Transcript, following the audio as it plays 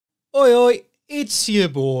Oi, oi, it's your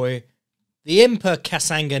boy, the Imper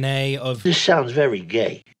Kasangane of This sounds very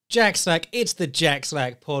gay. Jack Slack. It's the Jack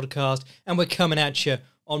Slack podcast, and we're coming at you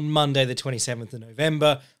on Monday, the 27th of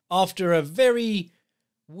November, after a very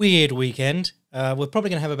weird weekend. We're probably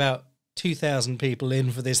going to have about 2,000 people in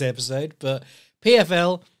for this episode, but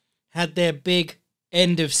PFL had their big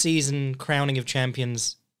end-of-season crowning of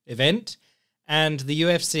champions event, and the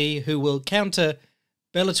UFC, who will counter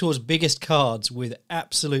Bellator's biggest cards with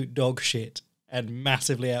absolute dog shit and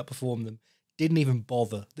massively outperform them, didn't even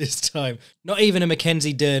bother this time. Not even a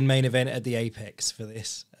Mackenzie Dern main event at the Apex for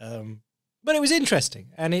this. But it was interesting.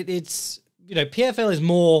 And it's, PFL is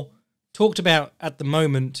more talked about at the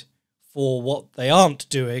moment for what they aren't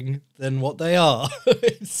doing than what they are.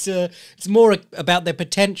 It's more about their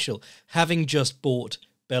potential, having just bought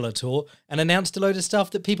Bellator and announced a load of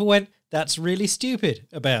stuff that people went, that's really stupid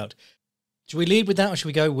about. Should we lead with that, or should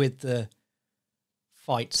we go with the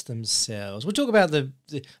fights themselves? We'll talk about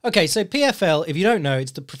Okay, so PFL, if you don't know,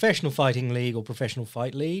 it's the Professional Fighting League or Professional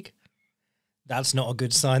Fight League. That's not a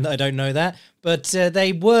good sign that I don't know that. But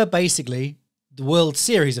they were basically the World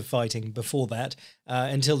Series of Fighting before that,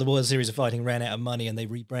 until the World Series of Fighting ran out of money and they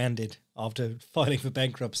rebranded after filing for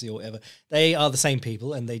bankruptcy or whatever. They are the same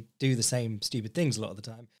people and they do the same stupid things a lot of the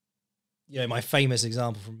time. My famous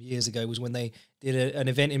example from years ago was when they did an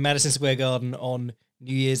event in Madison Square Garden on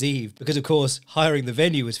New Year's Eve, because, of course, hiring the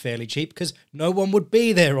venue was fairly cheap because no one would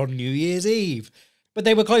be there on New Year's Eve. But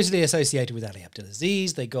they were closely associated with Ali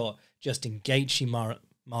Abdelaziz. They got Justin Gaethje, Marlon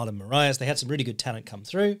Moraes. They had some really good talent come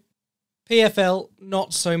through. PFL,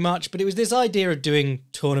 not so much, but it was this idea of doing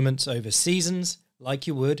tournaments over seasons like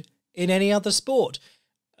you would in any other sport.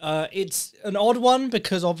 It's an odd one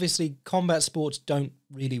because obviously combat sports don't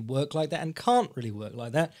really work like that and can't really work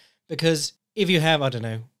like that, because if you have, I don't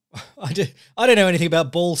know anything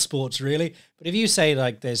about ball sports really, but if you say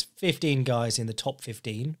like there's 15 guys in the top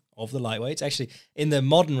 15 of the lightweights, actually in the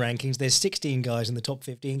modern rankings there's 16 guys in the top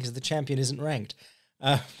 15 because the champion isn't ranked.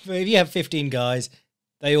 But if you have 15 guys,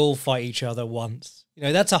 they all fight each other once.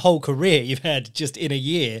 That's a whole career you've had just in a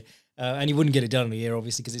year. And you wouldn't get it done in a year,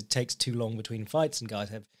 obviously, because it takes too long between fights and guys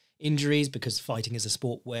have injuries, because fighting is a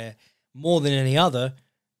sport where, more than any other,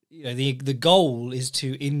 the goal is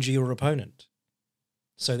to injure your opponent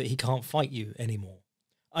so that he can't fight you anymore.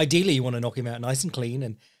 Ideally, you want to knock him out nice and clean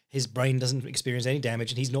and his brain doesn't experience any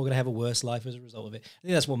damage and he's not going to have a worse life as a result of it. I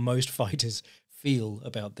think that's what most fighters feel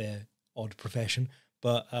about their odd profession.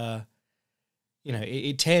 But,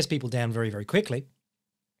 it tears people down very, very quickly.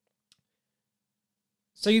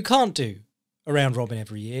 So you can't do a round robin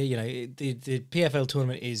every year. The PFL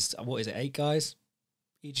tournament is, 8 guys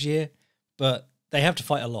each year? But they have to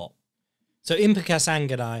fight a lot. So Imper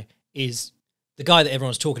Kasangane is the guy that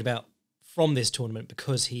everyone's talking about from this tournament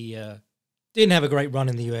because he didn't have a great run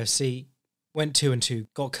in the UFC, went 2-2,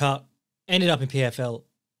 got cut, ended up in PFL,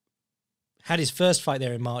 had his first fight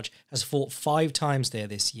there in March, has fought 5 times there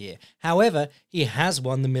this year. However, he has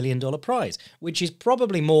won the $1 million prize, which is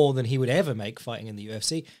probably more than he would ever make fighting in the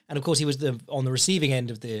UFC. And of course, he was on the receiving end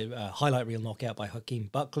of the highlight reel knockout by Hakeem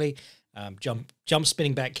Buckley, jump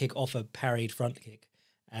spinning back kick off a parried front kick.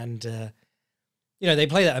 And, they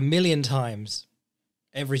play that 1 million times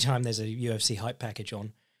every time there's a UFC hype package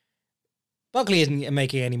on. Buckley isn't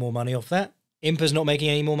making any more money off that. Imper's not making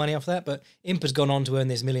any more money off that, but Imper's gone on to earn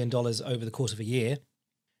this $1 million over the course of a year.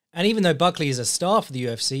 And even though Buckley is a star for the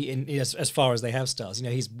UFC, as far as they have stars,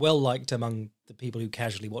 he's well-liked among the people who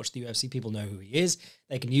casually watch the UFC. People know who he is.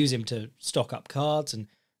 They can use him to stock up cards and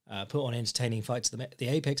put on entertaining fights at the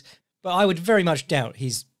Apex. But I would very much doubt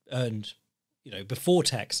he's earned, before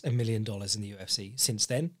tax, $1 million in the UFC since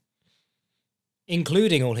then,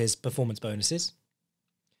 including all his performance bonuses.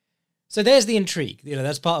 So there's the intrigue.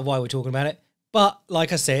 That's part of why we're talking about it. But,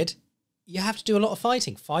 like I said, you have to do a lot of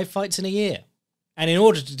fighting. 5 fights in a year. And in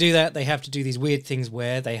order to do that, they have to do these weird things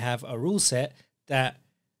where they have a rule set that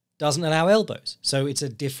doesn't allow elbows. So it's a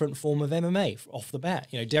different form of MMA off the bat.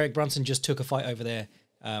 Derek Brunson just took a fight over there,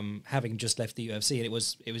 having just left the UFC, and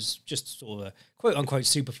it was just sort of a quote-unquote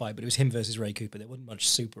super fight, but it was him versus Ray Cooper. There wasn't much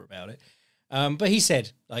super about it. But he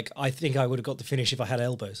said, I think I would have got the finish if I had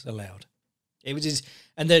elbows allowed. It was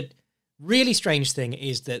and the really strange thing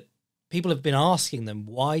is that people have been asking them,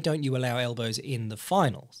 why don't you allow elbows in the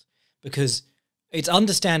finals? Because it's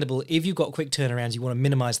understandable if you've got quick turnarounds, you want to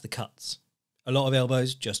minimize the cuts. A lot of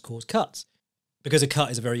elbows just cause cuts because a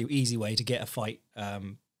cut is a very easy way to get a fight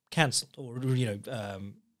cancelled or,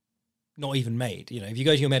 not even made. If you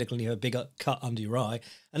go to your medical and you have a big cut under your eye,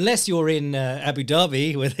 unless you're in Abu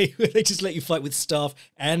Dhabi where they just let you fight with staff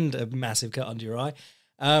and a massive cut under your eye,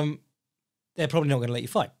 they're probably not going to let you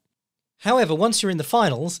fight. However, once you're in the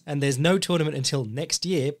finals and there's no tournament until next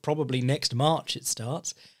year, probably next March it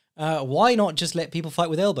starts, why not just let people fight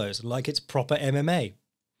with elbows like it's proper MMA?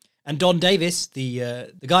 And Don Davis,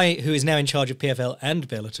 the guy who is now in charge of PFL and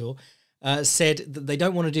Bellator, said that they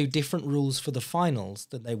don't want to do different rules for the finals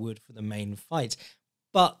than they would for the main fights.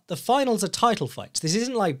 But the finals are title fights. This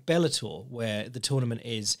isn't like Bellator, where the tournament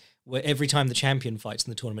is, where every time the champion fights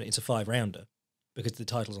in the tournament, it's a 5-rounder because the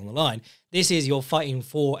title's on the line. This is you're fighting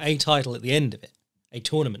for a title at the end of it, a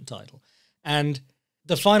tournament title. And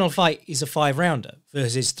the final fight is a 5-rounder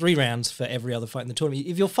versus 3 rounds for every other fight in the tournament.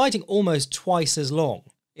 If you're fighting almost twice as long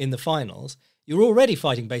in the finals, you're already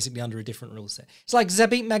fighting basically under a different rule set. It's like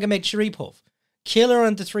Zabit Magomedsharipov, killer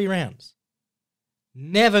under 3 rounds.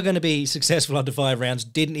 Never going to be successful under 5 rounds,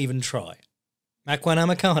 didn't even try. Makwan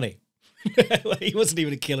Amakani, he wasn't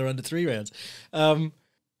even a killer under 3 rounds.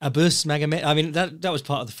 Abus Magomed, I mean, that was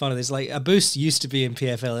part of the fun of this. Like, Abus used to be in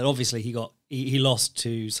PFL, and obviously he lost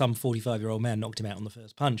to some 45-year-old man, knocked him out on the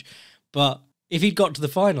first punch. But if he'd got to the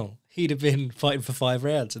final, he'd have been fighting for 5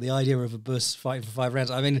 rounds. And the idea of Abus fighting for 5 rounds,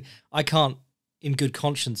 I mean, I can't, in good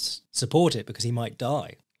conscience, support it because he might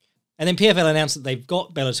die. And then PFL announced that they've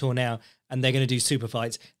got Bellator now, and they're going to do super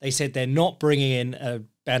fights. They said they're not bringing in a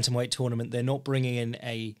bantamweight tournament. They're not bringing in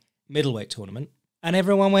a middleweight tournament. And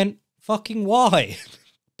everyone went, fucking why?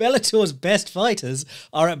 Bellator's best fighters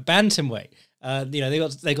are at bantamweight.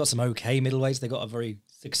 They got some okay middleweights. They got a very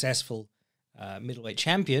successful middleweight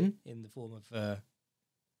champion in the form of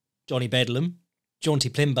Johnny Bedlam, Jaunty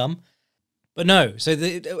Plimbum. But no, so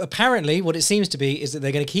apparently what it seems to be is that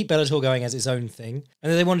they're going to keep Bellator going as its own thing,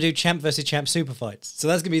 and then they want to do champ versus champ super fights. So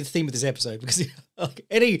that's going to be the theme of this episode, because like,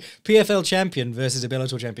 any PFL champion versus a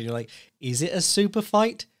Bellator champion, you're like, is it a super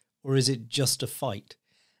fight or is it just a fight?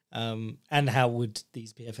 And how would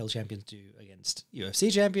these PFL champions do against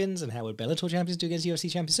UFC champions, and how would Bellator champions do against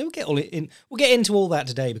UFC champions? So we'll get into all that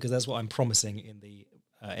today, because that's what I'm promising in the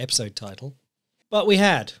episode title. But we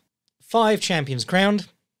had 5 champions crowned: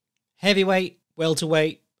 heavyweight,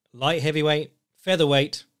 welterweight, light heavyweight,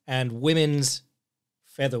 featherweight, and women's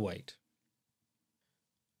featherweight.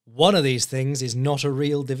 One of these things is not a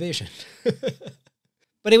real division.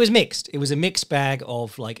 But it was mixed. It was a mixed bag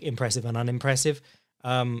of like impressive and unimpressive.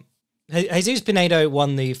 Jesus Pinedo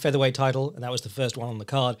won the featherweight title, and that was the first one on the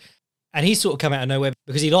card. And he sort of come out of nowhere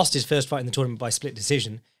because he lost his first fight in the tournament by split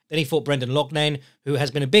decision. Then he fought Brendan Loughnane, who has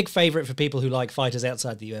been a big favourite for people who like fighters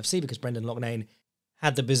outside the UFC, because Brendan Loughnane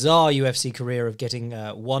had the bizarre UFC career of getting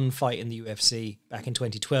one fight in the UFC back in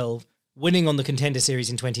 2012, winning on the Contender Series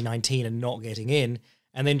in 2019 and not getting in,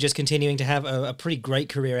 and then just continuing to have a pretty great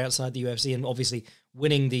career outside the UFC, and obviously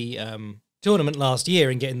winning the tournament last year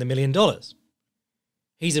and getting the $1 million.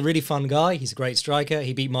 He's a really fun guy. He's a great striker.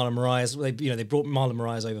 He beat Marlon Moraes. They brought Marlon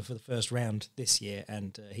Moraes over for the first round this year,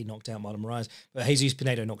 and he knocked out Marlon Moraes. But Jesus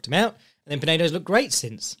Pinedo knocked him out, and then Pinedo's looked great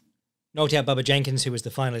since. Knocked out Bubba Jenkins, who was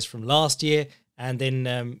the finalist from last year, and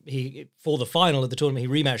then he, for the final of the tournament,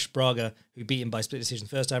 he rematched Braga, who beat him by split decision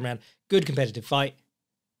the first time round. Good competitive fight.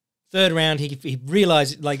 Third round, he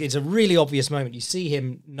realised, like, it's a really obvious moment. You see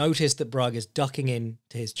him notice that Braga's ducking in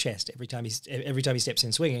to his chest every time he steps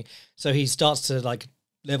in swinging. So he starts to like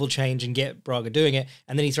level change and get Braga doing it,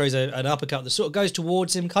 and then he throws an uppercut that sort of goes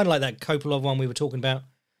towards him, kind of like that Kopylov one we were talking about.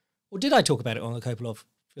 Or did I talk about it on the Kopylov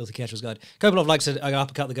Filthy Casuals Guide? Kopylov likes an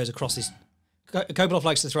uppercut that goes across his... Kopylov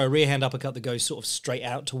likes to throw a rear hand uppercut that goes sort of straight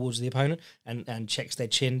out towards the opponent and checks their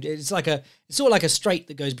chin. It's sort of like a straight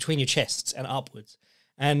that goes between your chests and upwards.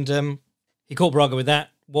 And he caught Braga with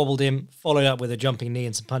that, wobbled him, followed up with a jumping knee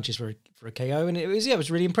and some punches for a KO, and it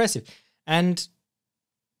was really impressive. And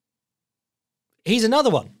he's another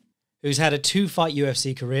one who's had a 2-fight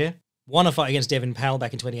UFC career, won a fight against Devin Powell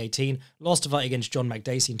back in 2018, lost a fight against John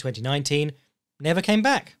McDacey in 2019, never came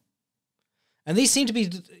back. And these seem to be,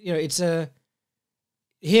 it's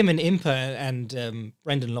him and Impa and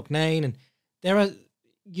Brendan Loughnane, and there are,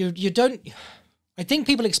 I think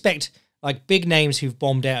people expect like big names who've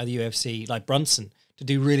bombed out of the UFC, like Brunson, to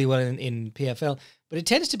do really well in PFL, but it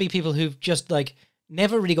tends to be people who've just like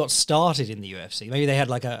never really got started in the UFC. Maybe they had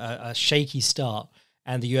like a shaky start,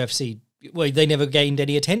 and the UFC, well, they never gained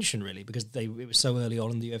any attention really, because it was so early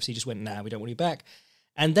on, and the UFC just went, nah, we don't want you back.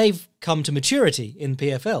 And they've come to maturity in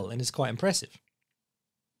PFL, and it's quite impressive.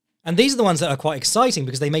 And these are the ones that are quite exciting,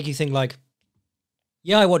 because they make you think like,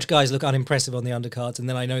 yeah, I watch guys look unimpressive on the undercards, and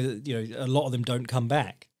then I know that, a lot of them don't come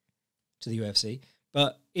back to the UFC.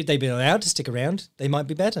 But if they've been allowed to stick around, they might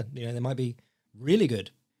be better. They might be really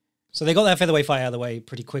good. So they got that featherweight fight out of the way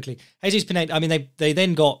pretty quickly. Jesus Pinedo, I mean, they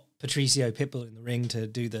then got Patricio Pitbull in the ring to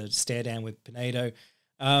do the stare down with Pinedo.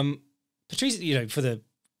 Patricio, for the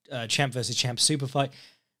champ versus champ super fight.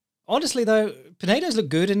 Honestly, though, Pinedo's look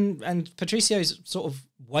good, and Patricio's sort of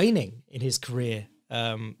waning in his career.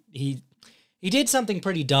 He did something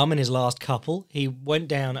pretty dumb in his last couple. He went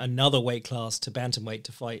down another weight class to bantamweight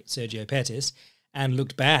to fight Sergio Pettis and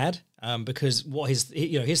looked bad because what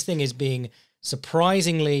his thing is being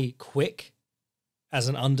surprisingly quick as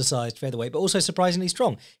an undersized featherweight, but also surprisingly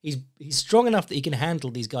strong. He's strong enough that he can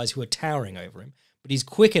handle these guys who are towering over him, but he's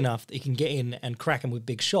quick enough that he can get in and crack them with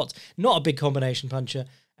big shots. Not a big combination puncher.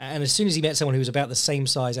 And as soon as he met someone who was about the same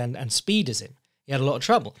size and speed as him, he had a lot of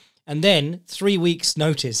trouble. And then 3 weeks'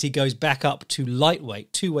 notice, he goes back up to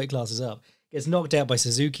lightweight, 2 weight classes up, gets knocked out by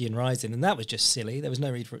Suzuki and Ryzen, and that was just silly. There was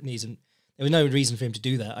no reason. There was no reason for him to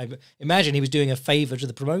do that. I imagine he was doing a favour to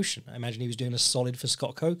the promotion. I imagine he was doing a solid for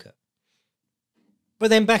Scott Coker. But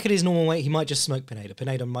then back at his normal weight, he might just smoke Pinedo.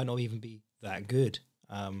 Pinedo might not even be that good.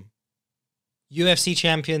 UFC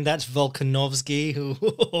champion, that's Volkanovski,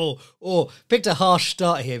 who picked a harsh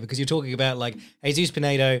start here because you're talking about like Jesus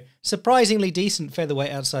Pinedo, surprisingly decent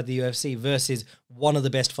featherweight outside the UFC versus one of the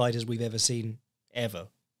best fighters we've ever seen, ever,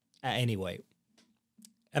 at any weight.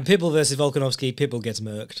 And Pitbull versus Volkanovski, Pitbull gets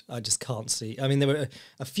murked. I just can't see. I mean, there were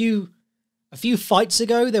a few fights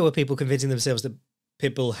ago, there were people convincing themselves that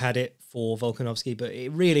Pitbull had it for Volkanovski, but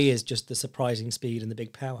it really is just the surprising speed and the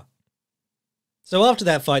big power. So after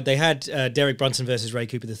that fight, they had Derek Brunson versus Ray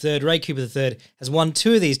Cooper III. Ray Cooper III has won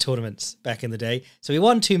 2 of these tournaments back in the day. So he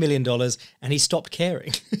won $2 million and he stopped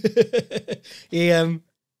caring. He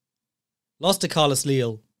lost to Carlos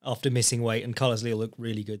Leal after missing weight, and Carlos Leal looked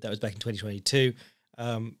really good. That was back in 2022.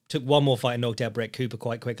 Took one more fight and knocked out Brett Cooper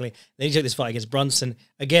quite quickly. Then he took this fight against Brunson.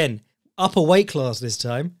 Again, upper weight class this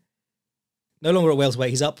time. No longer at welterweight.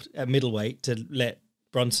 He's up at middleweight to let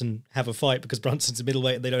Brunson have a fight because Brunson's a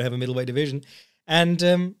middleweight and they don't have a middleweight division. And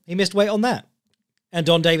he missed weight on that. And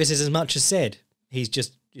Don Davis is as much as said. He's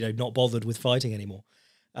just, not bothered with fighting anymore.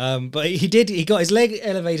 But he got his leg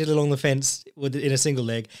elevated along the fence in a single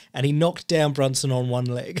leg, and he knocked down Brunson on one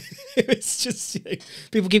leg. It's just,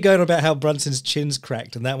 people keep going on about how Brunson's chin's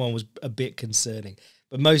cracked, and that one was a bit concerning.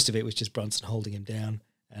 But most of it was just Brunson holding him down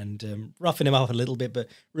and roughing him up a little bit, but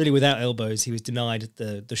really without elbows. He was denied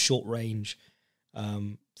the short range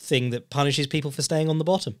thing that punishes people for staying on the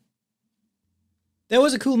bottom. There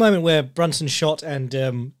was a cool moment where Brunson shot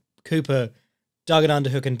and Cooper dug an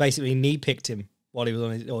underhook and basically knee-picked him while he was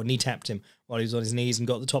on his, or knee-tapped him while he was on his knees and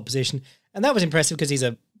got the top position. And that was impressive because he's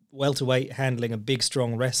a welterweight handling a big,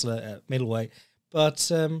 strong wrestler at middleweight, but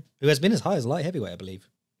who has been as high as light heavyweight, I believe.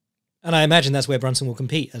 And I imagine that's where Brunson will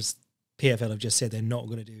compete, as PFL have just said they're not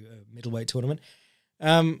going to do a middleweight tournament.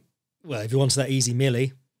 Well, if he wants that easy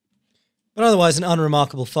millie. But otherwise, an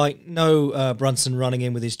unremarkable fight. No Brunson running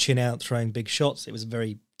in with his chin out, throwing big shots. It was a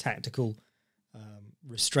very tactical,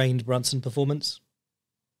 restrained Brunson performance.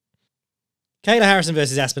 Kayla Harrison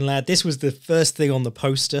versus Aspen Ladd. This was the first thing on the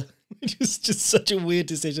poster. It was just such a weird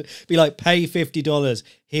decision. Be like, pay $50.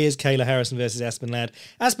 Here's Kayla Harrison versus Aspen Ladd.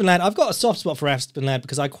 Aspen Ladd, I've got a soft spot for Aspen Ladd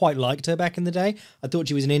because I quite liked her back in the day. I thought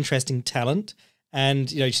she was an interesting talent. And,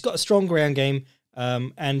 she's got a strong ground game.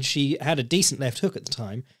 And she had a decent left hook at the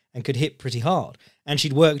time and could hit pretty hard. And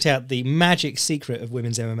she'd worked out the magic secret of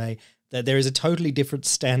women's MMA, that there is a totally different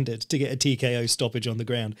standard to get a TKO stoppage on the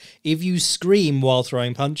ground. If you scream while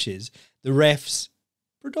throwing punches, the refs,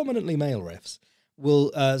 predominantly male refs,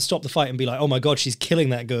 will stop the fight and be like, oh my God, she's killing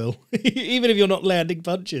that girl, even if you're not landing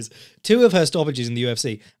punches. 2 of her stoppages in the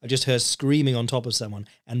UFC are just her screaming on top of someone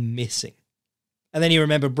and missing. And then you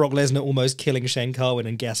remember Brock Lesnar almost killing Shane Carwin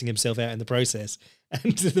and gassing himself out in the process,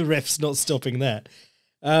 and the refs not stopping that.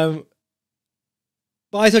 But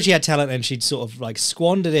I thought she had talent, and she'd sort of like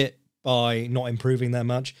squandered it by not improving that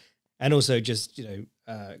much, and also just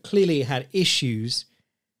clearly had issues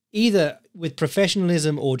either with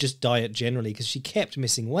professionalism or just diet generally, because she kept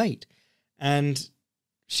missing weight. And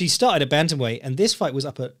she started at bantamweight, and this fight was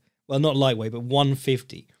up at, well, not lightweight, but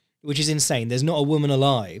 150, which is insane. There's not a woman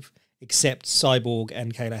alive except Cyborg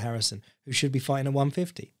and Kayla Harrison who should be fighting at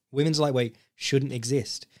 150. Women's lightweight shouldn't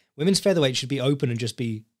exist. Women's featherweight should be open and just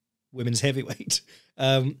be women's heavyweight.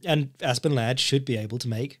 And Aspen Ladd should be able to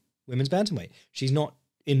make women's bantamweight. She's not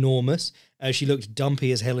enormous. She looked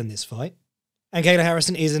dumpy as hell in this fight. And Kayla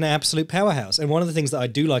Harrison is an absolute powerhouse. And one of the things that I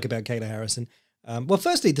do like about Kayla Harrison, well,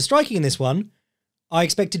 firstly, the striking in this one, I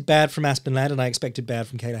expected bad from Aspen Ladd and I expected bad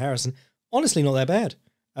from Kayla Harrison. Honestly, not that bad.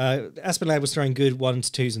 Aspen Ladd was throwing good 1s,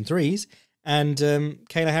 2s, and 3s. And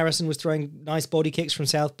Kayla Harrison was throwing nice body kicks from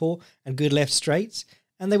southpaw and good left straights.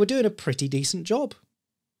 And they were doing a pretty decent job.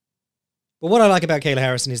 But what I like about Kayla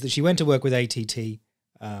Harrison is that she went to work with ATT,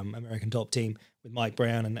 American Top Team, with Mike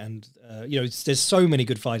Brown. And there's so many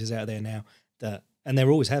good fighters out there now, that, and there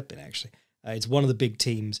always have been, actually, It's one of the big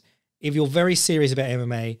teams. If you're very serious about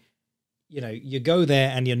MMA, you know, you go there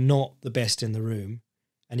and you're not the best in the room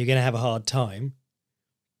and you're going to have a hard time,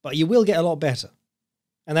 but you will get a lot better.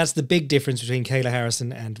 And that's the big difference between Kayla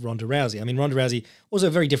Harrison and Ronda Rousey. I mean, Ronda Rousey also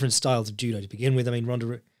very different styles of judo to begin with. I mean,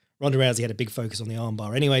 Ronda Rousey had a big focus on the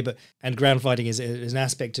armbar anyway, and ground fighting is an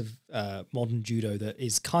aspect of modern judo that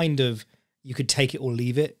is kind of, you could take it or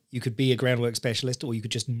leave it. You could be a groundwork specialist or you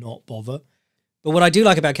could just not bother. But what I do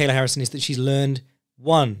like about Kayla Harrison is that she's learned,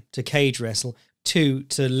 1, to cage wrestle, 2,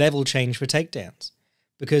 to level change for takedowns.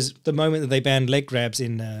 Because the moment that they banned leg grabs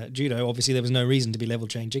in judo, obviously there was no reason to be level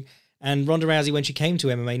changing. And Ronda Rousey, when she came to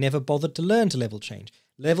MMA, never bothered to learn to level change.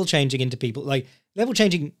 Level changing into people, like, level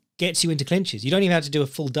changing gets you into clinches. You don't even have to do a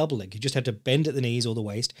full double leg. You just have to bend at the knees or the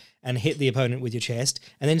waist and hit the opponent with your chest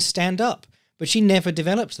and then stand up. But she never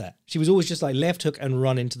developed that. She was always just like left hook and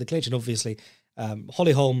run into the clinch. And obviously,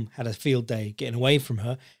 Holly Holm had a field day getting away from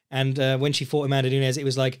her. And when she fought Amanda Nunes, it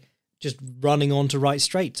was like just running on to right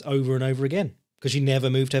straights over and over again because she never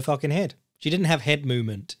moved her fucking head. She didn't have head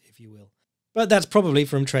movement, if you will. But that's probably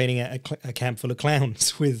from training at a camp full of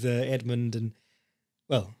clowns with Edmund and,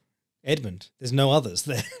 well, Edmund. There's no others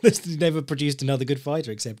there. He's never produced another good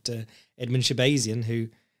fighter except Edmund Shabazian, who,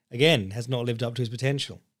 again, has not lived up to his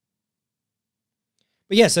potential.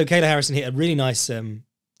 But yeah, so Kayla Harrison hit a really nice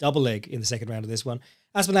double leg in the second round of this one.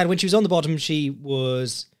 Aspen Ladd, when she was on the bottom, she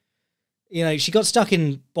was, you know, she got stuck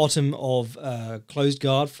in bottom of closed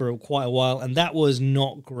guard for quite a while, and that was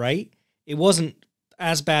not great. It wasn't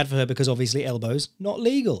as bad for her because obviously elbows, not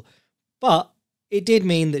legal. But it did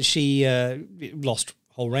mean that she lost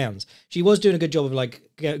whole rounds. She was doing a good job of like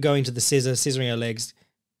going to the scissoring her legs,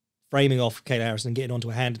 framing off Kayla Harrison and getting onto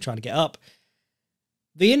her hand and trying to get up.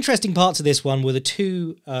 The interesting parts of this one were the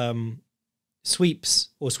 2 sweeps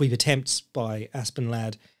or sweep attempts by Aspen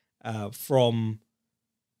Ladd from,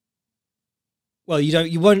 well,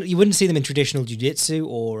 you wouldn't see them in traditional jiu-jitsu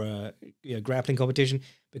or grappling competition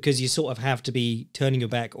because you sort of have to be turning your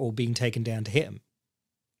back or being taken down to hit them.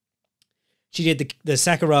 She did the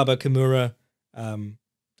Sakuraba Kimura. I'm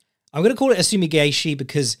going to call it a sumigeshi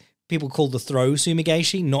because people call the throw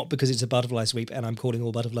sumigeshi, not because it's a butterfly sweep, and I'm calling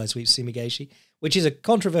all butterfly sweeps sumigeshi, which is a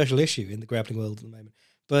controversial issue in the grappling world at the moment.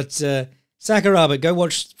 But Sakuraba, go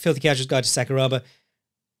watch Filthy Casual's Guide to Sakuraba.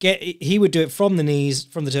 He would do it from the knees,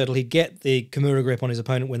 from the turtle. He'd get the Kimura grip on his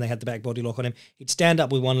opponent when they had the back body lock on him. He'd stand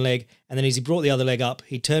up with one leg, and then as he brought the other leg up,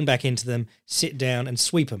 he'd turn back into them, sit down, and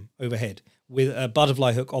sweep them overhead with a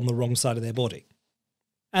butterfly hook on the wrong side of their body.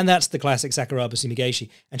 And that's the classic Sakuraba Sumigeshi.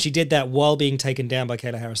 And she did that while being taken down by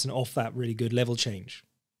Kayla Harrison off that really good level change.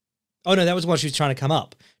 Oh, no, that was while she was trying to come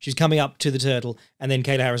up. She was coming up to the turtle, and then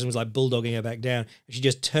Kayla Harrison was like bulldogging her back down. And she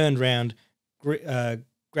just turned around,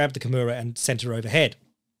 grabbed the Kimura, and sent her overhead.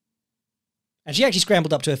 And she actually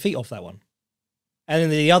scrambled up to her feet off that one. And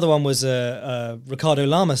then the other one was a Ricardo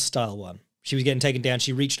Lamas style one. She was getting taken down.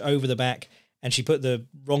 She reached over the back and she put the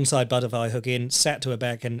wrong side butterfly hook in, sat to her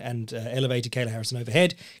back and elevated Kayla Harrison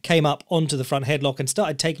overhead, came up onto the front headlock and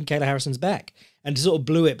started taking Kayla Harrison's back and sort of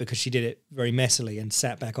blew it because she did it very messily and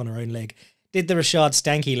sat back on her own leg. Did the Rashad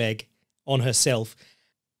Stanky leg on herself.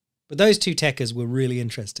 But those 2 techers were really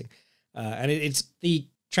interesting. And it's the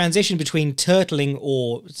transition between turtling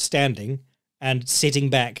or standing and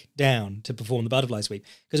sitting back down to perform the butterfly sweep.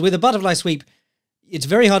 Because with a butterfly sweep, it's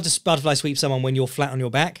very hard to butterfly sweep someone when you're flat on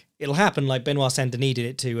your back. It'll happen like Benoit Saint-Denis did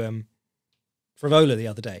it to Frivola the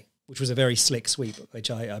other day, which was a very slick sweep,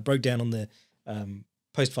 which I broke down on the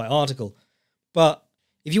post-fight article. But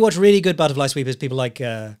if you watch really good butterfly sweepers, people like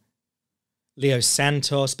Leo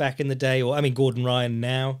Santos back in the day, or Gordon Ryan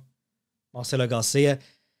now, Marcelo Garcia,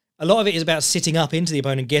 a lot of it is about sitting up into the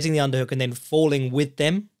opponent, getting the underhook, and then falling with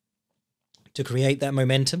them to create that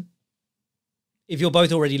momentum. If you're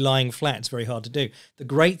both already lying flat, it's very hard to do. The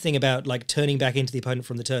great thing about like turning back into the opponent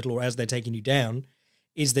from the turtle or as they're taking you down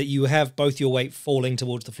is that you have both your weight falling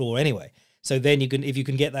towards the floor anyway. So then you can, if you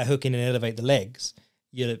can get that hook in and elevate the legs,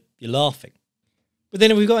 you're laughing. But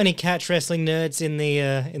then if we've got any catch wrestling nerds in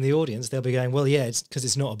the audience, they'll be going, well, yeah, it's because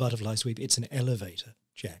it's not a butterfly sweep, it's an elevator,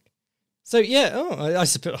 Jack. So yeah, I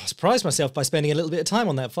surprised myself by spending a little bit of time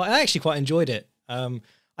on that fight. I actually quite enjoyed it.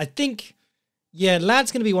 I think, yeah,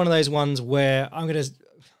 Ladd's going to be one of those ones where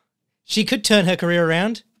she could turn her career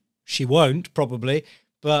around. She won't, probably.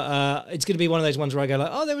 But it's going to be one of those ones where I go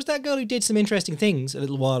like, oh, there was that girl who did some interesting things a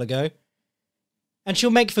little while ago. And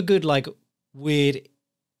she'll make for good, like, weird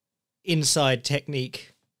inside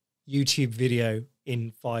technique YouTube video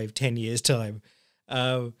in 5-10 years' time.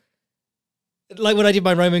 Like when I did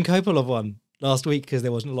my Roman Kopylov one last week, because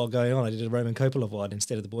there wasn't a lot going on, I did a Roman Kopylov one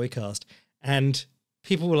instead of the Boycast. And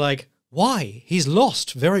people were like, Why? He's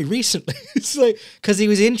lost very recently. It's like, because he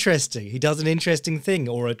was interesting. He does an interesting thing,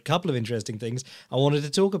 or a couple of interesting things. I wanted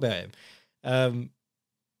to talk about him.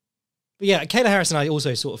 But yeah, Kayla Harrison I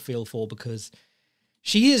also sort of feel for, because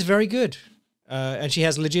she is very good. And she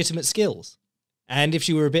has legitimate skills. And if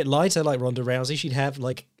she were a bit lighter, like Ronda Rousey, she'd have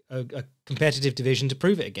like a competitive division to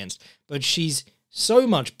prove it against. But she's so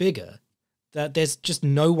much bigger that there's just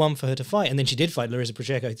no one for her to fight. And then she did fight Larissa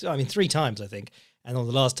Pacheco, 3 times, I think. And on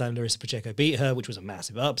the last time, Larissa Pacheco beat her, which was a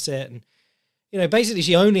massive upset. And, basically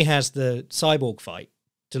she only has the Cyborg fight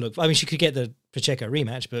to look for. I mean, she could get the Pacheco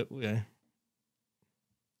rematch, but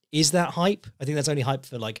is that hype? I think that's only hype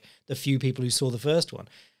for like the few people who saw the first one.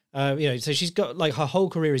 So she's got like her whole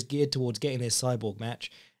career is geared towards getting this Cyborg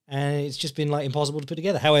match, and it's just been like impossible to put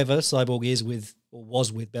together. However, Cyborg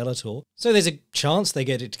was with Bellator, so there's a chance they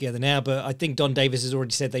get it together now. But I think Don Davis has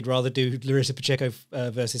already said they'd rather do Larissa Pacheco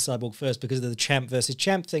versus Cyborg first, because of the champ versus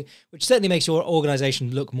champ thing, which certainly makes your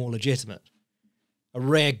organization look more legitimate. A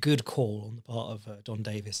rare good call on the part of Don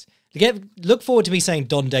Davis. Look forward to me saying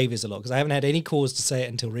Don Davis a lot, because I haven't had any cause to say it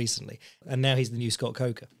until recently, and now he's the new Scott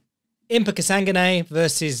Coker. Impa Kasanganay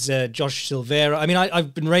versus Josh Silveira. I mean,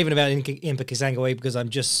 I've been raving about Impa Kasanganay because I'm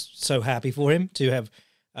just so happy for him to have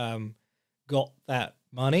got that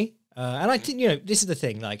money. And I think, this is the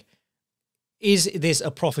thing, like, is this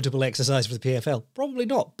a profitable exercise for the PFL? Probably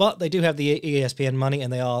not, but they do have the ESPN money,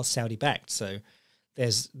 and they are Saudi-backed, so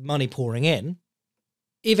there's money pouring in.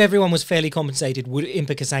 If everyone was fairly compensated, would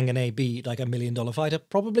Impa Kasanganay be like $1 million fighter?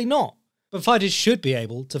 Probably not. But fighters should be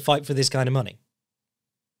able to fight for this kind of money.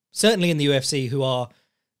 Certainly in the UFC,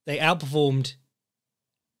 they outperformed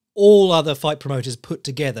all other fight promoters put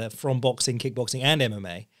together from boxing, kickboxing, and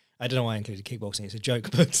MMA. I don't know why I included kickboxing, it's a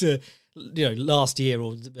joke, but last year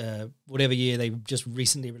or whatever year they just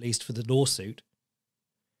recently released for the lawsuit.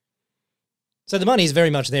 So the money is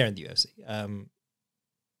very much there in the UFC.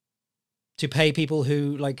 To pay people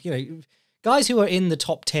who, guys who are in the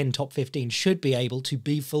top 10, top 15 should be able to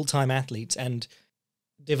be full-time athletes and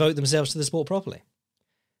devote themselves to the sport properly.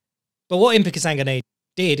 But what Impa Kasanganay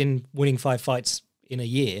did in winning 5 fights in a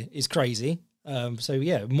year is crazy. So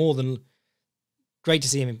yeah, more than great to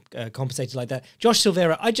see him compensated like that. Josh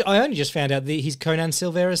Silveira, I only just found out that he's Conan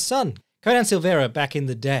Silveira's son. Conan Silveira, back in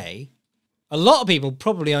the day, a lot of people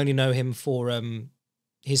probably only know him for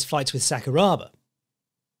his fights with Sakuraba.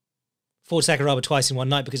 Fought Sakuraba twice in one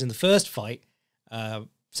night, because in the first fight,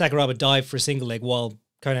 Sakuraba dived for a single leg while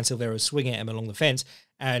Conan Silveira was swinging at him along the fence,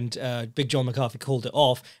 and Big John McCarthy called it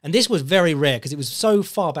off. And this was very rare, because it was so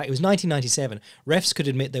far back. It was 1997. Refs could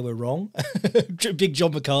admit they were wrong. Big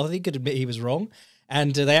John McCarthy could admit he was wrong.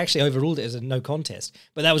 And they actually overruled it as a no contest.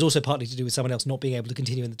 But that was also partly to do with someone else not being able to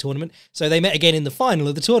continue in the tournament. So they met again in the final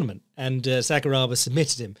of the tournament, and Sakuraba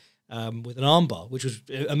submitted him with an armbar, which was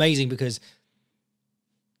amazing, because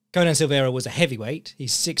Conan Silveira was a heavyweight.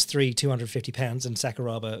 He's 6'3", 250 pounds, and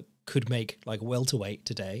Sakuraba could make like welterweight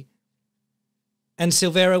today. And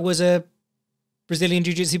Silveira was a Brazilian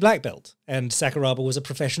Jiu-Jitsu black belt, and Sakuraba was a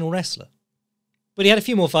professional wrestler. But he had a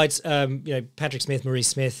few more fights. Patrick Smith, Maurice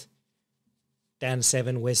Smith, Dan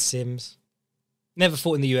Severn, Wes Sims. Never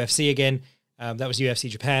fought in the UFC again. That was UFC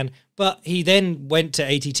Japan. But he then went to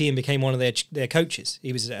ATT and became one of their coaches.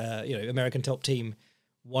 He was, American Top Team,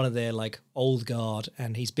 one of their like old guard,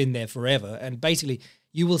 and he's been there forever. And basically,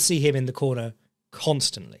 you will see him in the corner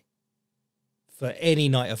constantly for any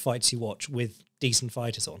night of fights you watch with decent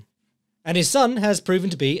fighters on. And his son has proven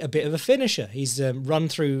to be a bit of a finisher. He's run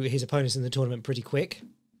through his opponents in the tournament pretty quick.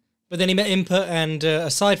 But then he met Impa, and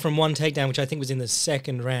aside from one takedown, which I think was in the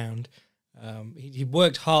second round, he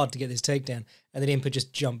worked hard to get this takedown, and then Impa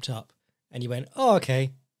just jumped up. And you went, oh,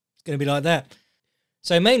 okay, it's going to be like that.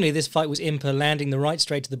 So mainly this fight was Impa landing the right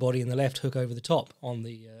straight to the body and the left hook over the top on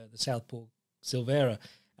the southpaw Silveira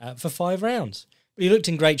for 5 rounds. But he looked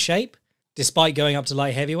in great shape, despite going up to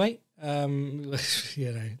light heavyweight.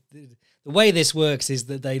 The way this works is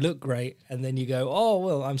that they look great, and then you go, oh,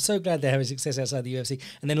 well, I'm so glad they're having success outside the UFC.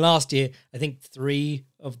 And then last year, I think 3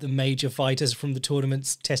 of the major fighters from the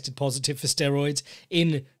tournaments tested positive for steroids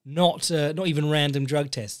in not even random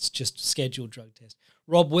drug tests, just scheduled drug tests.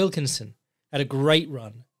 Rob Wilkinson had a great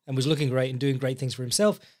run and was looking great and doing great things for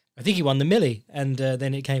himself. I think he won the Millie, and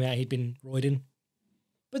then it came out he'd been roiding.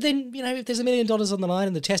 But then, if there's $1 million on the line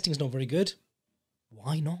and the testing's not very good,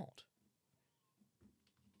 why not?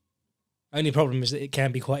 Only problem is that it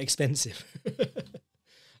can be quite expensive.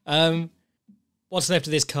 What's left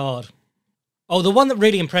of this card? Oh, the one that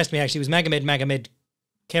really impressed me, actually, was Magomed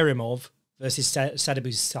Kerimov versus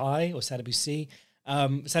Sadibou C.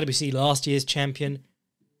 Sadibou C, last year's champion.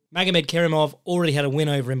 Magomed Kerimov already had a win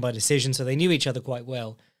over him by decision, so they knew each other quite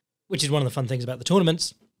well. which is one of the fun things about the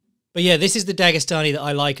tournaments. But yeah, this is the Dagestani that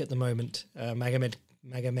I like at the moment, Magomed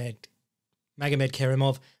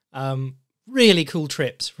Kerimov. Really cool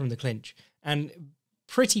trips from the clinch, and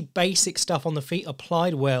pretty basic stuff on the feet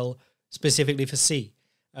applied well, specifically for C.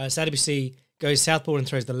 Sadibou goes southpaw and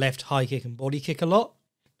throws the left high kick and body kick a lot.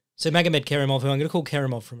 So Magomed Kerimov, who I'm going to call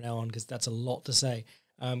Kerimov from now on because that's a lot to say,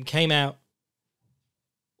 came out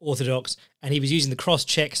orthodox, and he was using the cross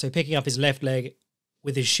check, so picking up his left leg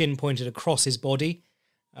with his shin pointed across his body,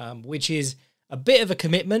 which is a bit of a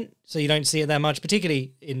commitment, so you don't see it that much,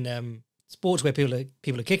 particularly in sports where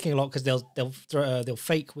people are kicking a lot, because they'll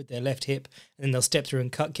fake with their left hip and then they'll step through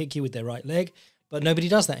and cut kick you with their right leg. But nobody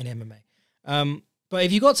does that in MMA. But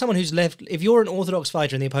if you've got someone who's if you're an orthodox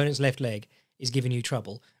fighter and the opponent's left leg is giving you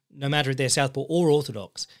trouble, no matter if they're southpaw or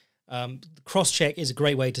orthodox, the cross check is a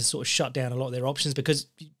great way to sort of shut down a lot of their options,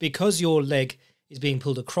 because your leg is being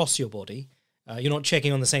pulled across your body. You're not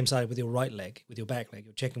checking on the same side with your right leg, with your back leg.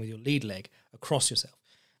 You're checking with your lead leg across yourself.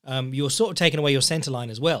 You're sort of taking away your center line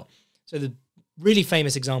as well. So the really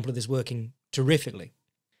famous example of this working terrifically,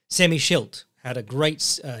 Semi Schilt had a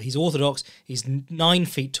great, he's orthodox, he's 9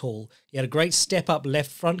 feet tall. He had a great step-up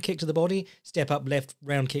left front kick to the body, step-up left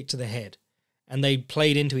round kick to the head. And they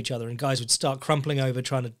played into each other, and guys would start crumpling over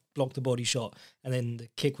trying to block the body shot, and then the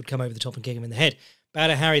kick would come over the top and kick him in the head.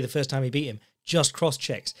 Bada Harry, the first time he beat him, just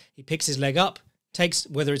cross-checks. He picks his leg up, takes,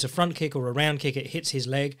 whether it's a front kick or a round kick, it hits his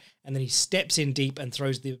leg, and then he steps in deep and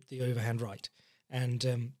throws the overhand right.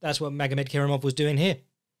 And that's what Magomed Kerimov was doing here.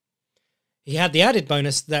 He had the added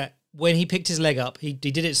bonus that when he picked his leg up, he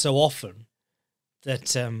did it so often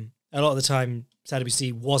that a lot of the time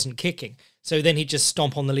Sadibou wasn't kicking. So then he'd just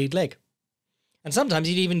stomp on the lead leg. And sometimes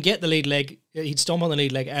he'd even get the lead leg, he'd stomp on the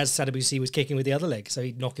lead leg as Sadibou was kicking with the other leg. So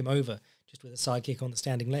he'd knock him over just with a side kick on the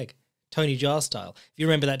standing leg. Tony Jaa style. If you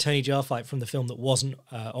remember that Tony Jaa fight from the film that wasn't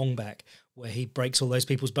Ong Bak, where he breaks all those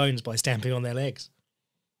people's bones by stamping on their legs.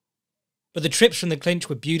 But the trips from the clinch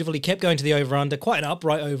were beautiful. He kept going to the over-under, quite an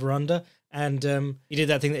upright over-under. And he did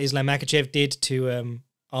that thing that Islam Makhachev did to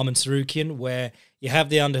Arman Sarukian, where you have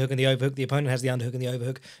the underhook and the overhook, the opponent has the underhook and the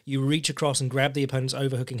overhook. You reach across and grab the opponent's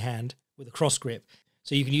overhooking hand with a cross grip.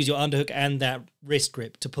 So you can use your underhook and that wrist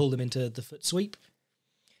grip to pull them into the foot sweep.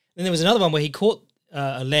 Then there was another one where he caught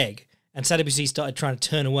a leg, and Sadibou started trying to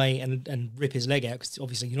turn away and rip his leg out, because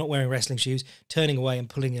obviously you're not wearing wrestling shoes. Turning away and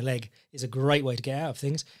pulling your leg is a great way to get out of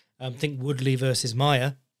things. Think Woodley versus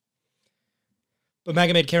Maya. But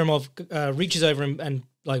Magomed Kerimov reaches over and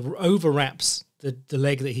like overwraps the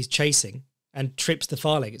leg that he's chasing and trips the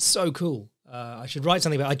far leg. It's so cool. I should write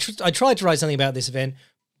something about it. I tried to write something about this event,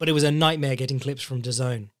 but it was a nightmare getting clips from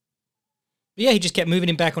DAZN. But yeah, he just kept moving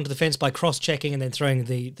him back onto the fence by cross-checking and then throwing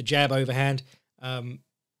the jab overhand.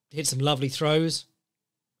 Hit some lovely throws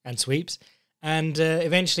and sweeps, and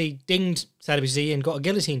eventually dinged Sadibou and got a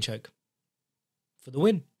guillotine choke for the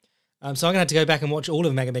win. So I'm going to have to go back and watch all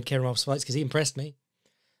of Magomed Kerimov's fights because he impressed me.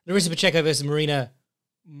 Larissa Pacheco versus Marina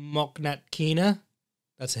Moknatkina.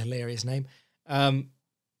 That's a hilarious name.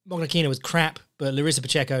 Moknatkina was crap, but Larissa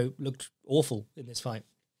Pacheco looked awful in this fight.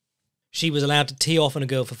 She was allowed to tee off on a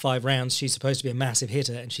girl for 5 rounds. She's supposed to be a massive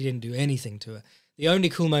hitter, and she didn't do anything to her. The only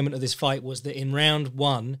cool moment of this fight was that in round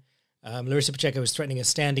 1, Larissa Pacheco was threatening a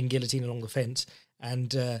standing guillotine along the fence,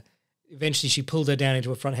 and eventually she pulled her down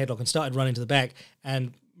into a front headlock and started running to the back,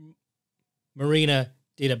 and Marina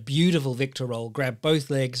did a beautiful Victor roll, grabbed both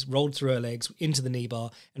legs, rolled through her legs into the knee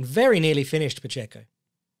bar, and very nearly finished Pacheco.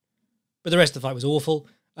 But the rest of the fight was awful.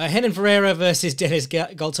 Renan Ferreira versus Denis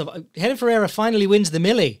Goltsov. Renan Ferreira finally wins the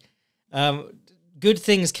Millie. Good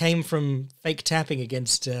things came from fake tapping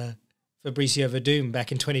against Fabricio Verdum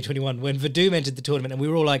back in 2021 when Verdum entered the tournament, and we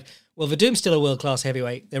were all like, well, Verdum's still a world-class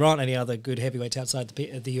heavyweight. There aren't any other good heavyweights outside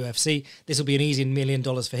the UFC. This will be an easy $1 million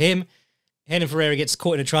for him. Renan Ferreira gets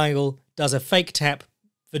caught in a triangle, does a fake tap.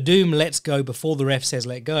 Verdum lets go before the ref says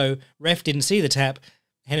let go. Ref didn't see the tap.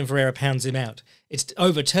 Renan Ferreira pounds him out. It's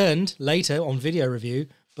overturned later on video review,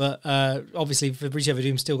 but obviously Fabricio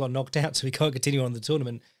Verdum still got knocked out, so he can't continue on the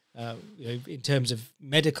tournament in terms of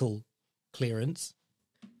medical clearance.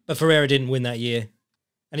 But Ferreira didn't win that year.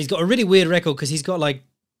 And he's got a really weird record because he's got like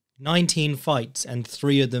 19 fights and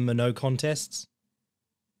 3 of them are no contests.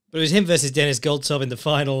 But it was him versus Denis Goltsov in the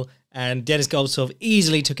final, and Denis Goltsov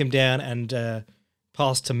easily took him down and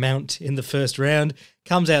passed to Mount in the first round.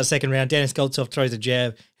 Comes out second round, Denis Goltsov throws a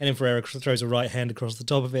jab, Renan Ferreira throws a right hand across the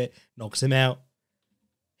top of it, knocks him out.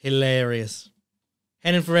 Hilarious.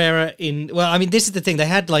 Renan Ferreira this is the thing,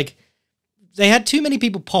 they had too many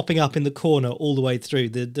people popping up in the corner all the way through.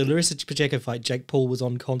 The Larissa Pacheco fight, Jake Paul was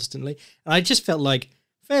on constantly, and I just felt like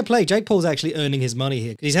fair play. Jake Paul's actually earning his money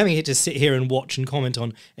here. He's having to sit here and watch and comment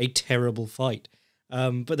on a terrible fight.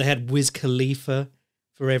 But they had Wiz Khalifa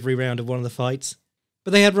for every round of one of the fights.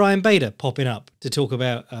 But they had Ryan Bader popping up to talk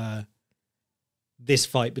about this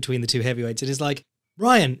fight between the two heavyweights. And it's like,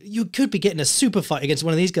 Ryan, you could be getting a super fight against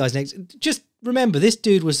one of these guys next. Just remember, this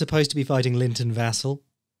dude was supposed to be fighting Linton Vassell,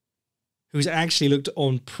 who's actually looked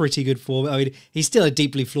on pretty good form. I mean, he's still a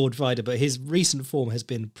deeply flawed fighter, but his recent form has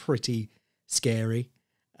been pretty scary.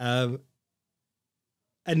 And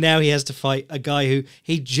now he has to fight a guy who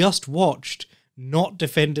he just watched not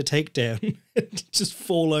defend a takedown, just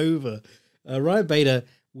fall over. Ryan Bader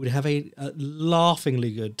would have a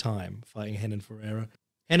laughingly good time fighting Renan Ferreira.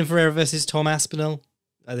 Renan Ferreira versus Tom Aspinall.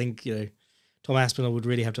 I think, Tom Aspinall would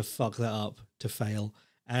really have to fuck that up to fail.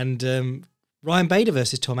 And Ryan Bader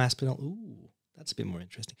versus Tom Aspinall. Ooh, that's a bit more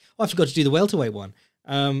interesting. Oh, I forgot to do the welterweight one.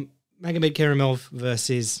 Magomed Kerimov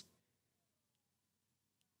versus...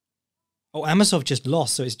 Oh, Amosov just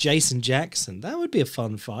lost, so it's Jason Jackson. That would be a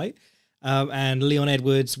fun fight. And Leon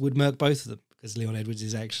Edwards would murk both of them, because Leon Edwards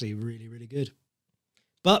is actually really, really good.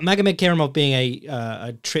 But Magomed Kerimov being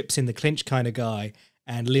a trips in the clinch kind of guy,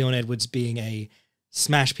 and Leon Edwards being a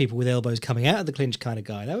smash people with elbows coming out of the clinch kind of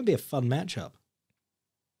guy, that would be a fun matchup.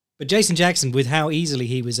 But Jason Jackson, with how easily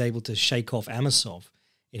he was able to shake off Amosov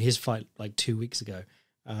in his fight like 2 weeks ago,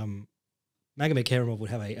 Magomed Kerimov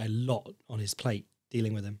would have a lot on his plate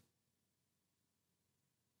dealing with him.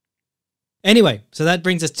 Anyway, so that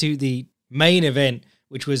brings us to the main event,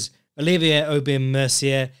 which was Olivier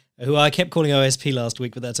Aubin-Mercier, who I kept calling OSP last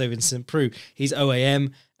week, but that's over in St. Preux. He's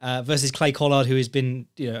OAM versus Clay Collard, who has been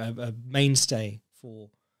a mainstay for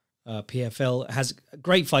PFL, has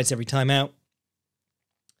great fights every time out,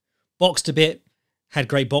 boxed a bit, had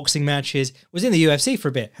great boxing matches, was in the UFC for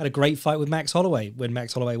a bit, had a great fight with Max Holloway when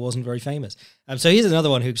Max Holloway wasn't very famous. So here's another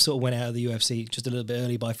one who sort of went out of the UFC just a little bit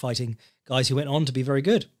early by fighting guys who went on to be very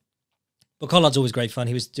good. But Collard's always great fun.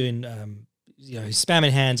 He was doing, spamming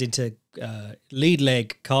hands into lead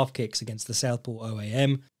leg calf kicks against the southpaw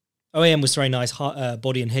OAM. OAM was throwing nice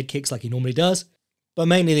body and head kicks like he normally does. But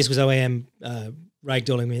mainly this was OAM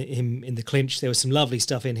ragdolling him in the clinch. There was some lovely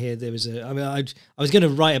stuff in here. There was I was going to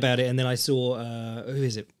write about it, and then I saw, who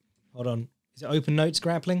is it? Hold on. Is it Open Notes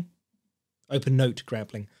Grappling? Open Note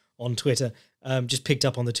Grappling on Twitter. Just picked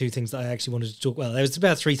up on the two things that I actually wanted to talk about. Well, there was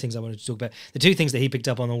about three things I wanted to talk about. The two things that he picked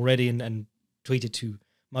up on already and tweeted to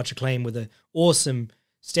much acclaim with an awesome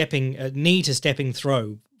knee to stepping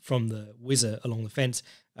throw from the whizzer along the fence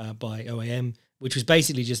by OAM, which was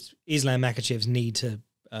basically just Islam Makhachev's knee to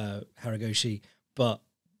Haragoshi, but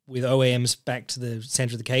with OAM's back to the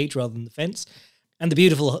center of the cage rather than the fence. And the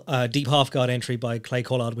beautiful deep half guard entry by Clay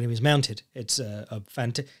Collard when he was mounted. It's a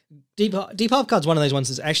fantastic... Deep half guard's one of those ones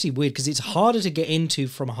that's actually weird because it's harder to get into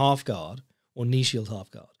from half guard or knee shield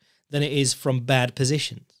half guard than it is from bad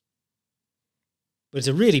positions. But it's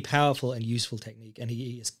a really powerful and useful technique, and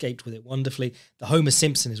he escaped with it wonderfully. The Homer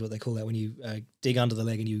Simpson is what they call that, when you dig under the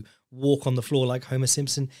leg and you walk on the floor like Homer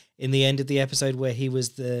Simpson in the end of the episode where he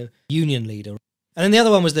was the union leader. And then the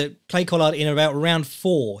other one was that Clay Collard, in about round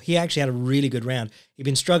 4, he actually had a really good round. He'd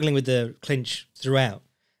been struggling with the clinch throughout.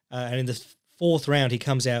 And in the 4th round, he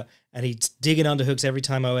comes out and he's digging underhooks every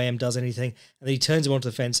time OAM does anything. And then he turns him onto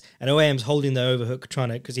the fence, and OAM's holding the overhook,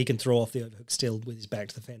 because he can throw off the overhook still with his back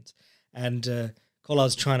to the fence. And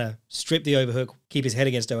Collard's trying to strip the overhook, keep his head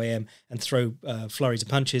against OAM, and throw flurries of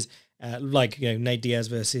punches, like Nate Diaz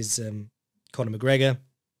versus Conor McGregor,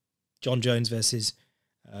 John Jones versus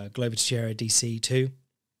Glover Teixeira DC2.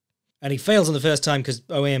 And he fails on the first time because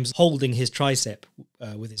OAM's holding his tricep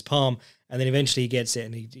with his palm, and then eventually he gets it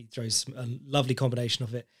and he throws a lovely combination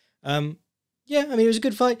of it. It was a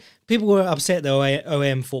good fight. People were upset that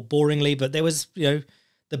OAM fought boringly, but there was,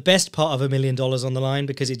 the best part of $1 million on the line,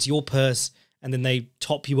 because it's your purse, and then they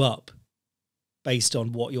top you up based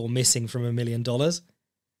on what you're missing from $1 million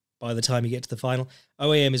by the time you get to the final.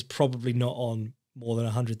 OAM is probably not on more than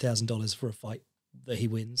 $100,000 for a fight that he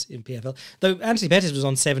wins in PFL. Though Anthony Pettis was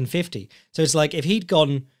on $750. So it's like if he'd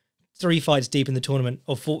gone 3 fights deep in the tournament,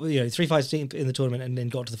 or 3 fights deep in the tournament and then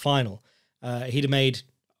got to the final, he'd have made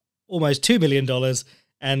almost $2 million.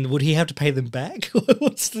 And would he have to pay them back?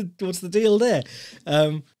 What's the deal there?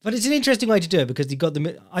 But it's an interesting way to do it, because you got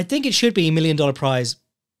I think it should be $1 million prize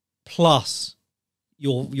plus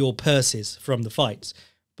your purses from the fights.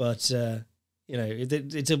 But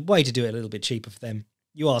it's a way to do it a little bit cheaper for them.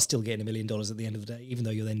 You are still getting $1 million at the end of the day, even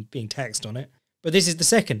though you're then being taxed on it. But this is the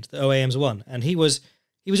second that OAM's won, and he was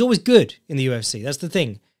always good in the UFC. That's the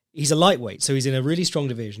thing. He's a lightweight, so he's in a really strong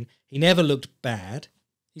division. He never looked bad.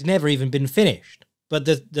 He's never even been finished. But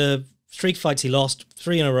the streak fights he lost,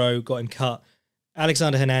 3 in a row, got him cut.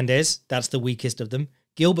 Alexander Hernandez, that's the weakest of them.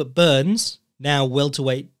 Gilbert Burns, now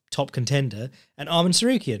welterweight top contender. And Arman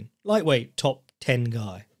Sarukian, lightweight top 10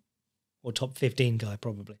 guy. Or top 15 guy,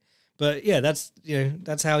 probably. But yeah,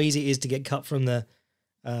 that's how easy it is to get cut from the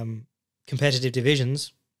competitive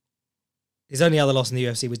divisions. His only other loss in the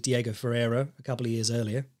UFC was Diego Ferreira a couple of years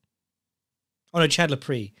earlier. Oh no, Chad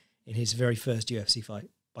Lepre in his very first UFC fight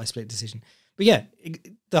by split decision. But yeah,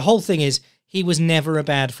 the whole thing is he was never a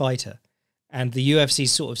bad fighter. And the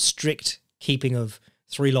UFC's sort of strict keeping of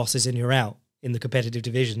 3 losses and you're out in the competitive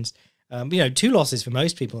divisions, 2 losses for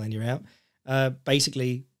most people and you're out,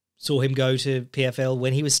 basically saw him go to PFL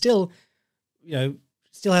when he was still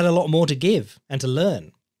had a lot more to give and to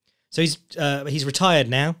learn. So he's retired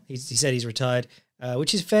now. He said he's retired,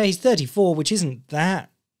 which is fair. He's 34, which isn't that...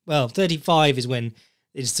 Well, 35 is when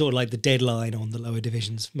it's sort of like the deadline on the lower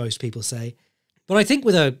divisions, most people say. But I think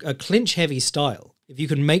with a clinch-heavy style, if you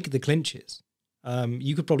can make the clinches,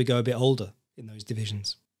 you could probably go a bit older in those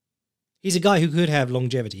divisions. He's a guy who could have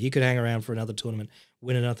longevity. He could hang around for another tournament,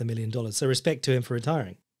 win another $1 million. So respect to him for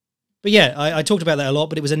retiring. But yeah, I talked about that a lot,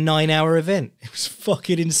 but it was a 9-hour event. It was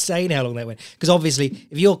fucking insane how long that went. Because obviously,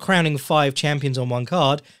 if you're crowning 5 champions on one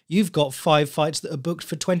card, you've got 5 fights that are booked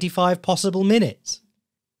for 25 possible minutes.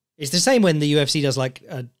 It's the same when the UFC does like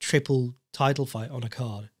a triple title fight on a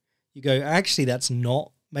card. You go, actually, that's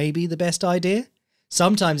not maybe the best idea.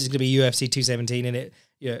 Sometimes it's going to be UFC 217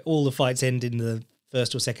 and all the fights end in the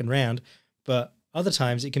first or second round. But other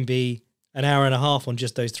times it can be an hour and a half on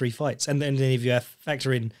just those 3 fights. And then if you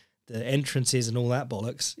factor in the entrances and all that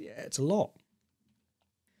bollocks, yeah, it's a lot.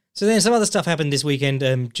 So then some other stuff happened this weekend.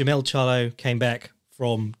 Jamel Charlo came back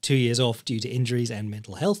from 2 years off due to injuries and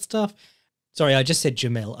mental health stuff. Sorry, I just said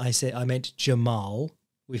Jamel. I meant Jamal.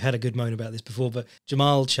 We've had a good moan about this before, but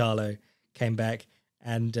Jamal Charlo came back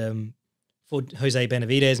and fought Jose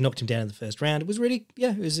Benavidez, knocked him down in the first round. It was really,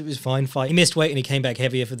 it was a fine fight. He missed weight and he came back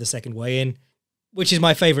heavier for the second weigh-in, which is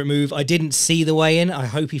my favourite move. I didn't see the weigh-in. I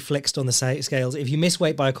hope he flexed on the scales. If you miss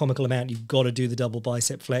weight by a comical amount, you've got to do the double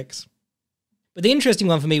bicep flex. But the interesting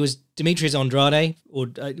one for me was Demetrius Andrade,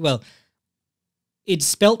 it's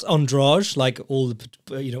spelt Andrade, like all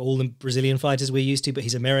the Brazilian fighters we're used to, but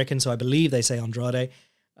he's American, so I believe they say Andrade.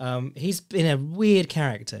 He's been a weird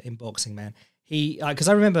character in boxing, man. Because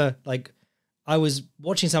I remember, like, I was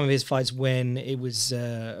watching some of his fights when it was,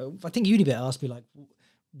 I think Unibet asked me, like,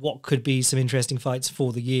 what could be some interesting fights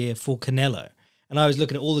for the year for Canelo. And I was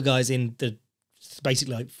looking at all the guys in the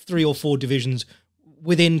basically like 3 or 4 divisions,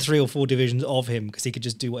 within 3 or 4 divisions of him, because he could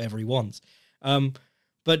just do whatever he wants.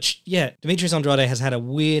 But yeah, Demetrius Andrade has had a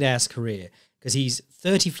weird-ass career because he's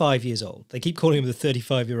 35 years old. They keep calling him the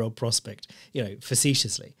 35-year-old prospect,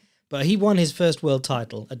 facetiously. But he won his first world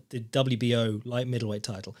title, the WBO light middleweight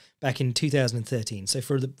title, back in 2013. So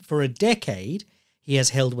for a decade, he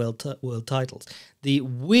has held world titles. The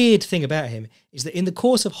weird thing about him is that in the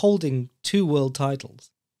course of holding 2 world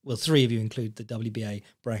titles, well, 3 if you include the WBA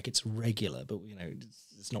brackets regular, but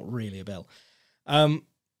it's not really a belt.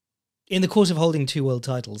 In the course of holding 2 world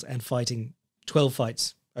titles and fighting 12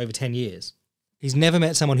 fights over 10 years, he's never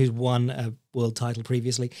met someone who's won a world title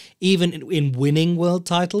previously. Even in winning world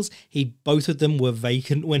titles, both of them were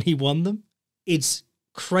vacant when he won them. It's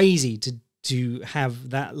crazy to have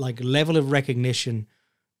that like level of recognition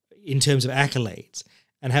in terms of accolades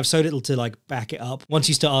and have so little to like back it up once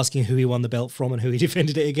you start asking who he won the belt from and who he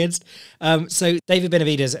defended it against. So David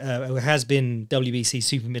Benavidez has been WBC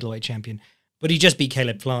super middleweight champion, but he just beat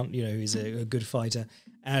Caleb Plant, who's a good fighter.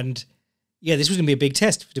 And yeah, this was going to be a big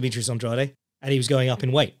test for Demetrius Andrade, and he was going up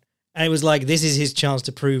in weight. And it was like, this is his chance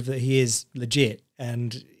to prove that he is legit.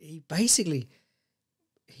 And he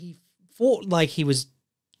fought like he was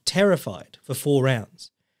terrified for 4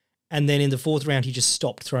 rounds. And then in the 4th round, he just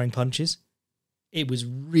stopped throwing punches. It was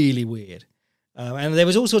really weird. And there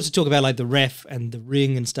was all sorts of talk about like the ref and the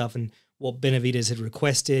ring and stuff and what Benavidez had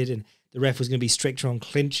requested, and the ref was going to be stricter on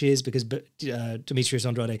clinches because Demetrius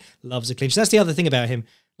Andrade loves a clinch. That's the other thing about him.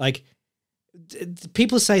 Like,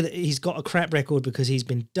 people say that he's got a crap record because he's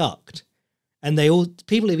been ducked. And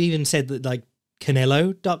people have even said that like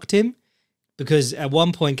Canelo ducked him because at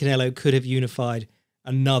one point Canelo could have unified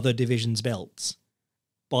another division's belts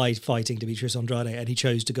by fighting Demetrius Andrade, and he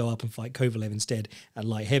chose to go up and fight Kovalev instead at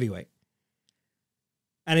light heavyweight.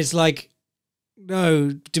 And it's like,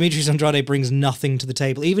 no, Demetrius Andrade brings nothing to the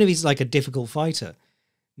table. Even if he's like a difficult fighter,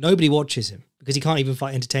 nobody watches him because he can't even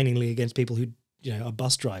fight entertainingly against people who, are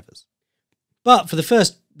bus drivers. But for the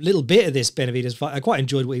first little bit of this Benavidez fight, I quite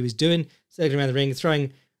enjoyed what he was doing, circling around the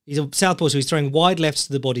ring, he's a southpaw, so he's throwing wide lefts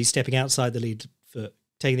to the body, stepping outside the lead foot,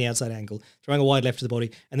 taking the outside angle, throwing a wide left to the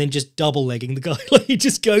body, and then just double legging the guy. Like he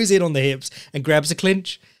just goes in on the hips and grabs a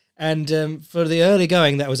clinch. And for the early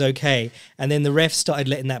going, that was okay. And then the ref started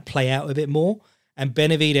letting that play out a bit more. And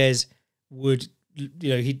Benavidez would,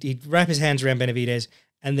 he'd wrap his hands around Benavidez,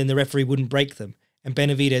 and then the referee wouldn't break them. And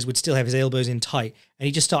Benavidez would still have his elbows in tight, and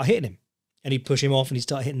he'd just start hitting him. And he'd push him off, and he'd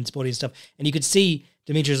start hitting his body and stuff. And you could see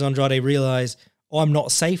Demetrius Andrade realize, oh, I'm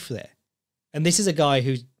not safe there. And this is a guy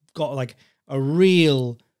who's got like a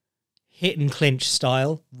real hit and clinch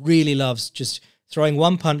style, really loves just throwing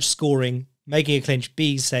one punch, scoring, making a clinch,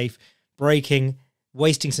 being safe, breaking,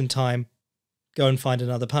 wasting some time, go and find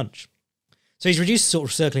another punch. So he's reduced to sort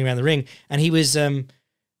of circling around the ring, and he was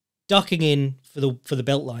ducking in for the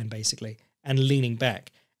belt line, basically, and leaning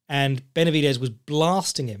back. And Benavidez was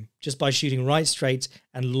blasting him just by shooting right straights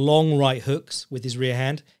and long right hooks with his rear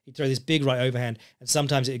hand. He'd throw this big right overhand, and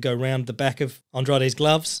sometimes it'd go round the back of Andrade's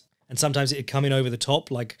gloves, and sometimes it'd come in over the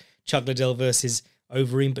top, like Chuck Liddell versus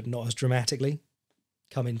Overeem, but not as dramatically.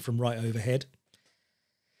 Come in from right overhead.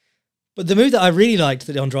 But the move that I really liked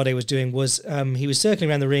that Andrade was doing was he was circling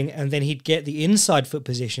around the ring, and then he'd get the inside foot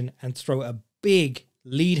position and throw a big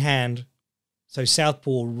lead hand, so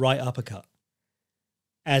southpaw right uppercut,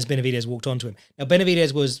 as Benavidez walked onto him. Now,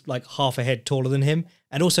 Benavidez was like half a head taller than him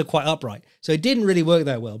and also quite upright. So it didn't really work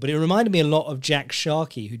that well, but it reminded me a lot of Jack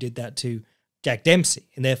Sharkey, who did that to Jack Dempsey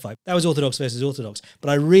in their fight. That was Orthodox versus Orthodox.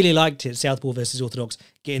 But I really liked it, Southpaw versus Orthodox,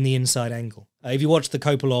 getting the inside angle. If you watch the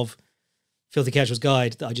Kopolov Filthy Casuals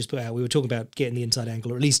guide that I just put out, we were talking about getting the inside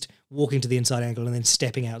angle, or at least walking to the inside angle and then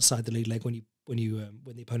stepping outside the lead leg when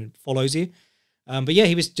the opponent follows you. But yeah,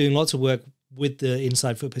 he was doing lots of work with the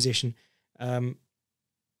inside foot position.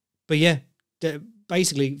 But yeah,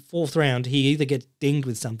 basically, fourth round, he either gets dinged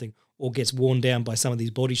with something or gets worn down by some of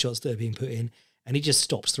these body shots that are being put in, and he just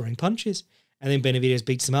stops throwing punches. And then Benavidez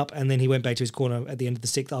beats him up, and then he went back to his corner at the end of the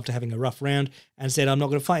sixth after having a rough round and said, I'm not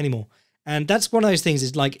going to fight anymore. And that's one of those things,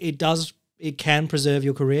 is like, it can preserve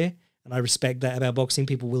your career, and I respect that about boxing.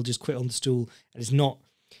 People will just quit on the stool, and it's not...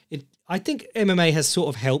 I think MMA has sort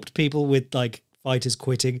of helped people with, like, fighters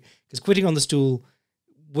quitting, because quitting on the stool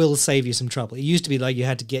will save you some trouble. It used to be like you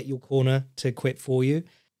had to get your corner to quit for you.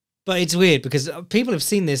 But it's weird because people have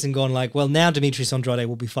seen this and gone like, well, now Demetrius Andrade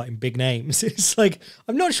will be fighting big names. It's like,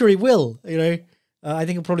 I'm not sure he will, I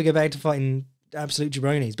think he'll probably go back to fighting absolute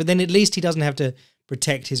jabronis. But then at least he doesn't have to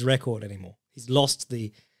protect his record anymore. He's lost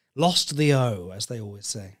the O, as they always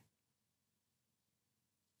say.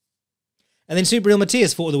 And then Super Real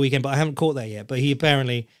Matias fought the weekend, but I haven't caught that yet. But he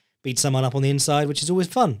apparently beat someone up on the inside, which is always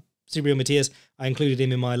fun. Super Real Matias, I included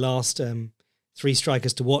him in my last 3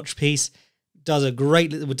 strikers to watch piece. Does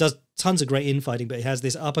tons of great infighting, but he has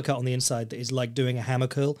this uppercut on the inside that is like doing a hammer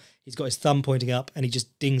curl. He's got his thumb pointing up, and he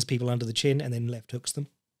just dings people under the chin and then left hooks them.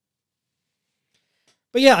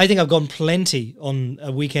 But yeah, I think I've gone plenty on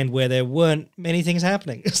a weekend where there weren't many things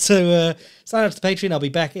happening. So sign up to the Patreon. I'll be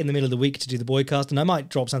back in the middle of the week to do the boycast, and I might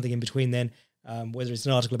drop something in between then, whether it's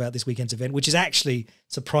an article about this weekend's event, which is actually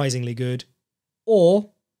surprisingly good,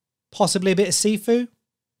 or possibly a bit of Sifu,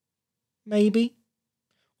 maybe.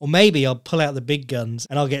 Or maybe I'll pull out the big guns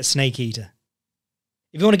and I'll get Snake Eater.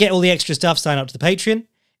 If you want to get all the extra stuff, sign up to the Patreon.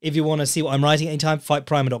 If you want to see what I'm writing anytime,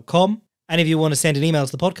 fightprimer.com. And if you want to send an email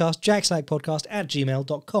to the podcast,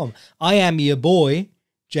 jackslackpodcast@gmail.com. I am your boy,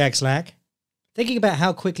 Jack Slack, thinking about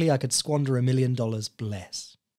how quickly I could squander $1 million. Bless.